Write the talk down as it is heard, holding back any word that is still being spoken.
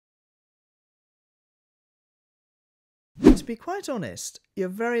be quite honest, you're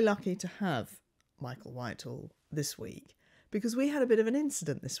very lucky to have Michael Whitehall this week, because we had a bit of an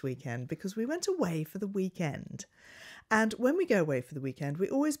incident this weekend because we went away for the weekend. And when we go away for the weekend, we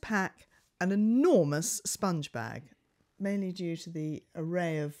always pack an enormous sponge bag, mainly due to the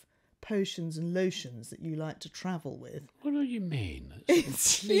array of potions and lotions that you like to travel with. What do you mean?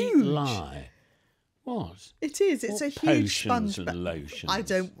 It's a complete huge. lie. What? It is. It's what a huge potions sponge and bag.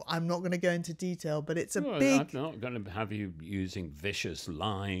 lotions? I'm not going to go into detail, but it's a Well, big... I'm not going to have you using vicious,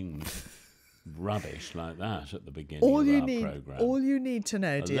 lying rubbish like that at the beginning of our programme. All you need to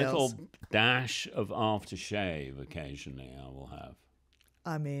know, A dears. little dash of aftershave occasionally I will have.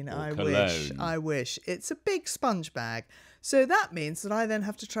 I mean, Or I cologne. wish. It's a big sponge bag. So that means that I then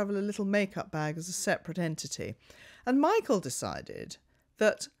have to travel a little makeup bag as a separate entity. And Michael decided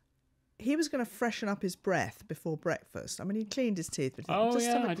that he was going to freshen up his breath before breakfast. I mean, he cleaned his teeth. But Oh, just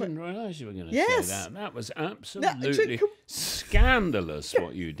have yeah, a I quick... didn't realise you were going to Yes. say that. That was No, absolutely scandalous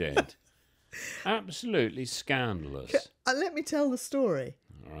what you did. Absolutely scandalous. Let me tell the story.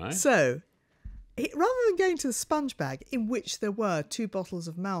 All right. So, rather than going to the sponge bag, in which there were 2 bottles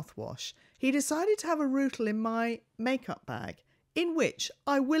of mouthwash, he decided to have a rootle in my makeup bag, in which,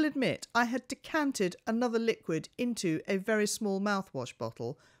 I will admit, I had decanted another liquid into a very small mouthwash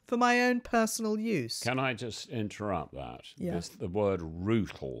bottle for my own personal use. Can I just interrupt that? Yeah. The word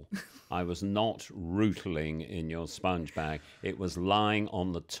rootle. I was not rootling in your sponge bag. It was lying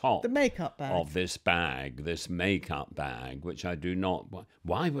on the top The makeup bag. of this bag, this makeup bag, which I do not...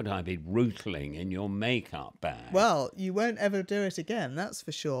 Why would I be rootling in your makeup bag? Well, you won't ever do it again, that's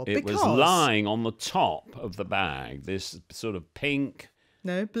for sure. It was lying on the top of the bag, this sort of pink...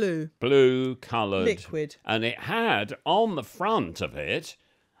 No, blue. Blue-coloured... Liquid. And it had on the front of it...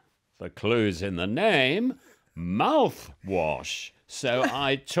 The clue's in the name, mouthwash. So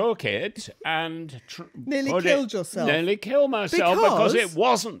I took it and... Nearly killed yourself. Nearly killed myself because it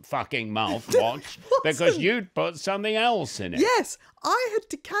wasn't fucking mouthwash. Because you'd put something else in it. Yes, I had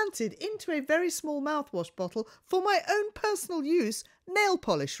decanted into a very small mouthwash bottle for my own personal use nail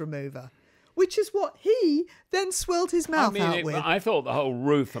polish remover, which is what he then swirled his mouth out with. I thought the whole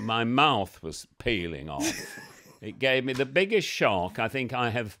roof of my mouth was peeling off. It gave me the biggest shock I think I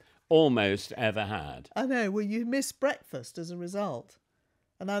have almost ever had. I know, well, you missed breakfast as a result.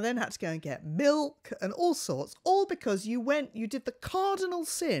 And I then had to go and get milk and all sorts, all because you did the cardinal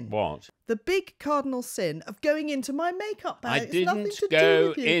sin. What? The big cardinal sin of going into my makeup bag. I It's nothing didn't to go do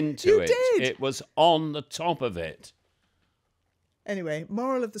with you. into it. You did. It was on the top of it. Anyway,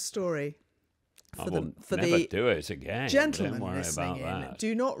 moral of the story. I will never do it again. Gentlemen Don't worry listening about in, that.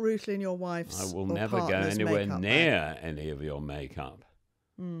 do not rootle in your wife's I will or never go partner's anywhere makeup near bag. any of your makeup.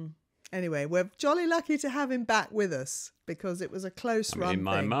 Anyway, we're jolly lucky to have him back with us because it was a close run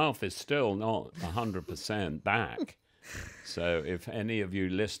My thing. mouth is still not 100% back. So if any of you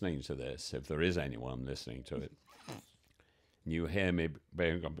listening to this, if there is anyone listening to it, you hear me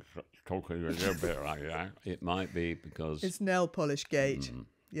talking a little bit like that, it might be because... It's nail polish gate.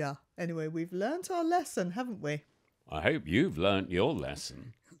 Yeah. Anyway, we've learnt our lesson, haven't we? I hope you've learnt your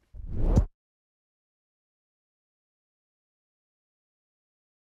lesson.